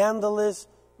scandalous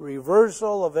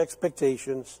reversal of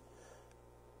expectations,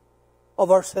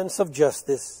 of our sense of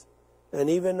justice, and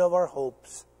even of our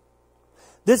hopes.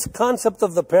 This concept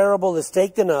of the parable is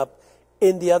taken up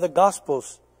in the other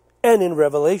Gospels and in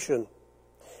Revelation.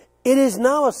 It is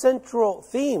now a central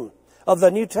theme of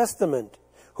the New Testament.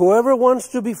 Whoever wants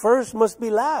to be first must be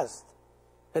last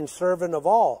and servant of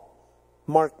all,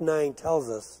 Mark 9 tells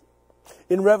us.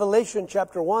 In Revelation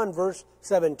chapter 1, verse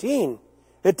 17,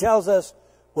 it tells us,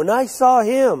 when I saw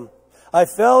him, I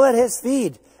fell at his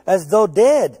feet as though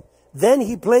dead. Then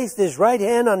he placed his right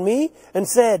hand on me and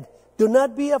said, do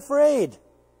not be afraid.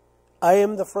 I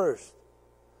am the first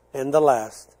and the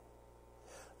last.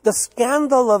 The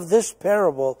scandal of this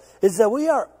parable is that we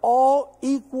are all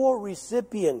equal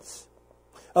recipients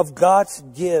of God's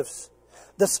gifts.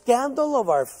 The scandal of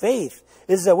our faith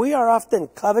is that we are often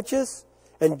covetous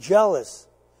and jealous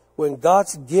when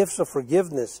God's gifts of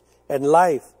forgiveness and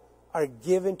life are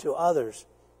given to others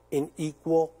in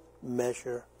equal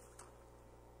measure.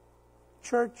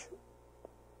 Church,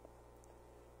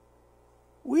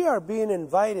 we are being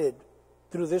invited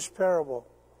through this parable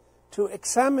to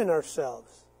examine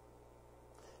ourselves,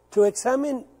 to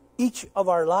examine each of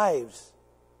our lives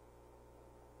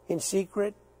in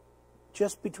secret,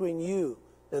 just between you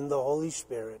and the Holy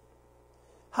Spirit.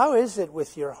 How is it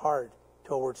with your heart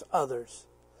towards others?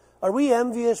 Are we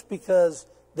envious because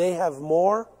they have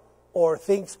more, or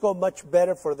things go much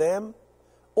better for them?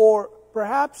 Or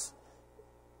perhaps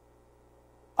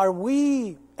are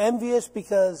we envious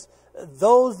because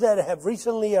those that have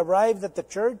recently arrived at the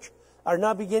church are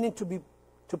now beginning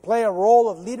to play a role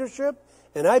of leadership,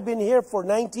 and I've been here for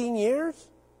 19 years?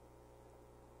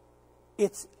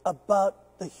 It's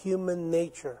about the human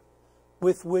nature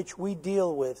with which we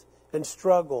deal with and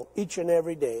struggle each and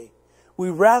every day. We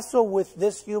wrestle with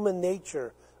this human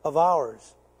nature of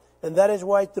ours. And that is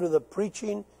why through the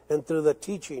preaching and through the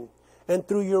teaching and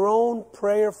through your own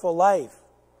prayerful life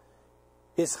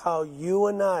is how you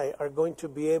and I are going to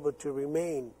be able to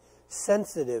remain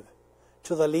sensitive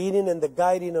to the leading and the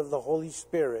guiding of the Holy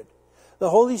Spirit. The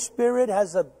Holy Spirit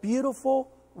has a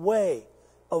beautiful way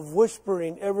of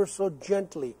whispering ever so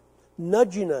gently,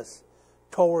 nudging us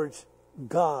towards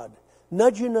God,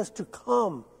 nudging us to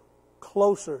come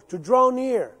closer, to draw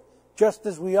near, just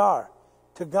as we are,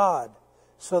 to God,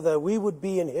 so that we would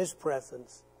be in His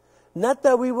presence. Not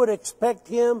that we would expect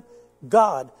Him,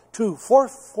 God, to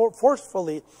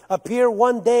forcefully appear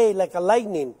one day like a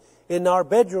lightning in our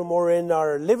bedroom or in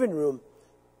our living room,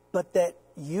 but that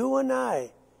you and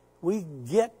I, we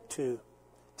get to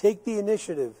take the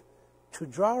initiative to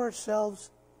draw ourselves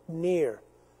near,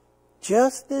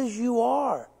 just as you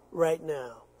are right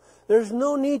now. There's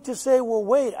no need to say, well,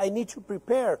 wait, I need to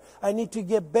prepare. I need to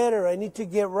get better. I need to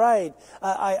get right.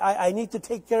 I need to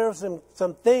take care of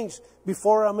some things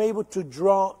before I'm able to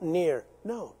draw near.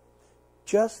 No.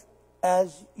 just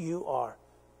as you are.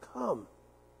 Come.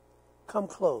 Come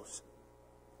close.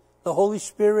 The Holy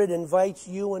Spirit invites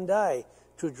you and I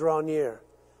to draw near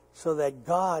so that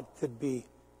God could be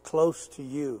close to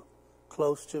you,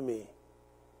 close to me.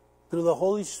 Through the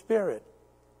Holy Spirit,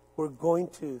 we're going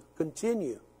to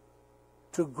continue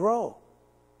to grow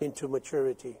into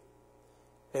maturity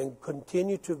and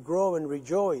continue to grow and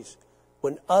rejoice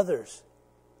when others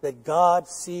that God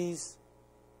sees,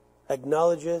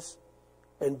 acknowledges,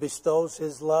 and bestows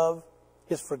His love,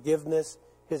 His forgiveness,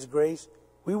 His grace.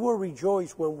 We will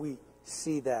rejoice when we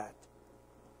see that.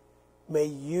 May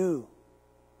you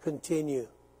continue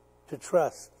to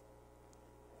trust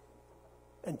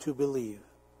and to believe.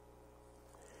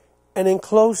 And in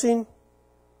closing,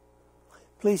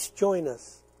 please join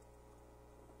us.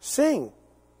 Sing.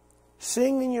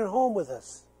 Sing in your home with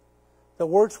us. The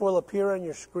words will appear on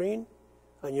your screen,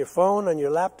 on your phone, on your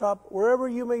laptop, wherever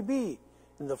you may be,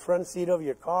 in the front seat of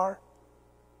your car.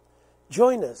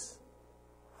 Join us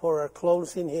for our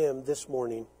closing hymn this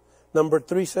morning, number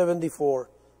 374,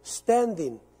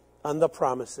 Standing on the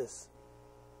Promises.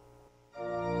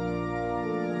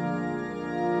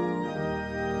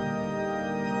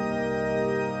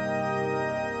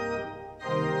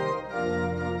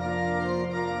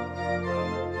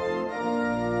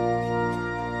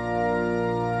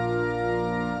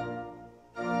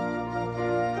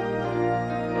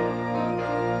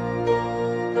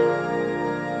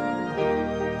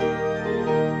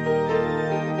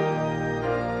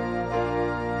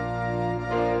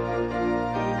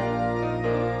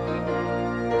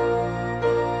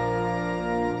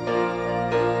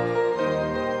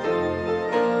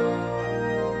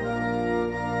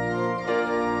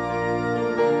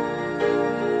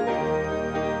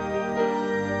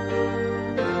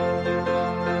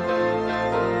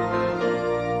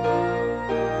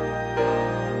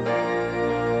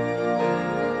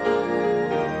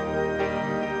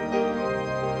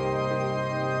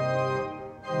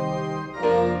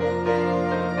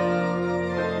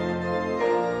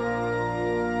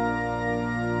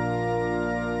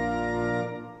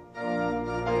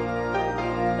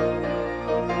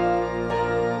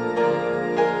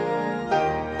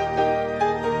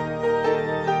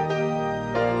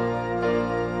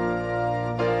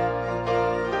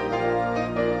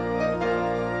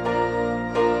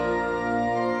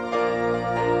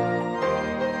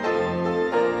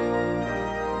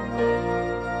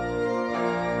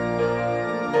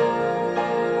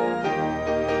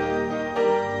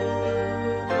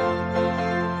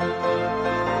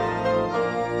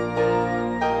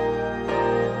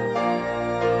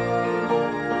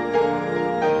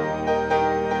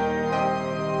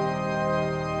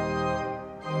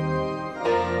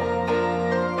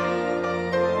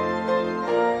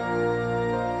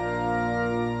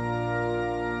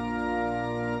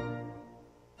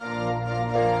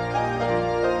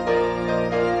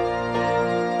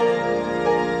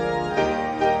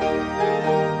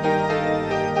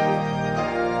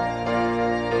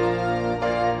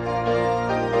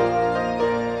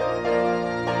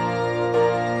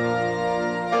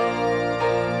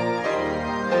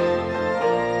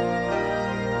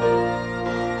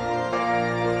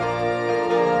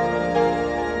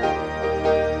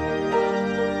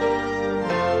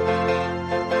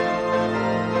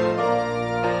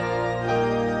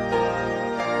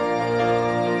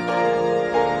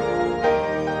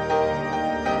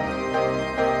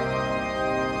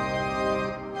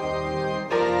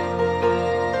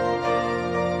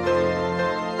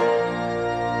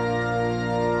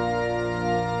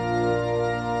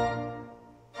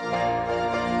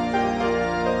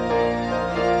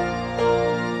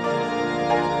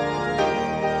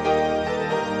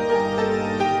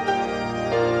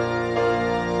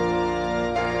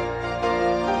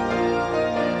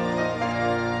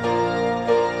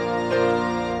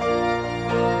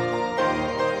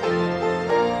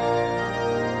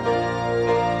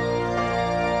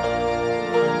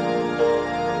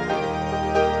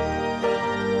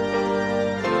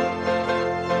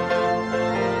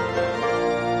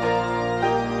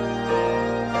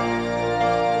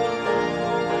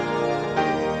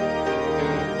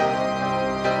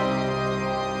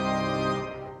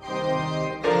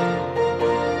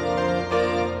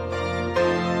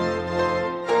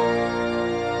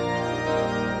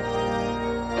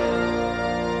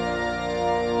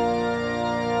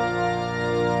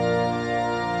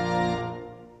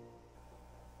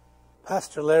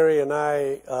 Pastor Larry and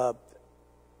I,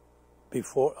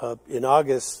 in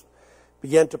August,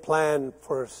 began to plan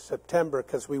for September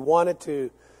because we wanted to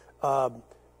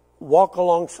walk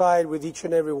alongside with each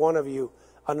and every one of you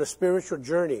on a spiritual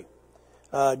journey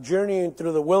journeying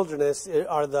through the wilderness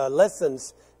are the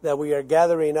lessons that we are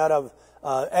gathering out of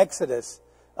Exodus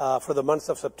for the month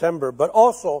of September. But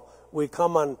also, we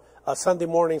come on Sunday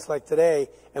mornings like today,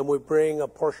 and we bring a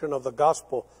portion of the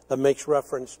gospel that makes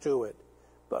reference to it.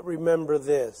 But remember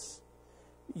this,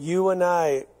 you and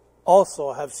I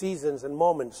also have seasons and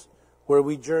moments where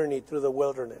we journey through the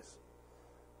wilderness.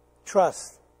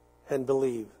 Trust and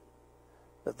believe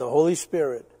that the Holy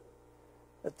Spirit,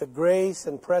 that the grace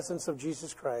and presence of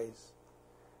Jesus Christ,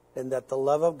 and that the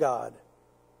love of God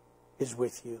is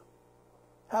with you.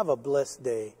 Have a blessed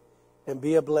day and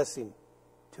be a blessing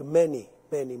to many,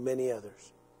 many, many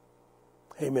others.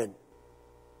 Amen.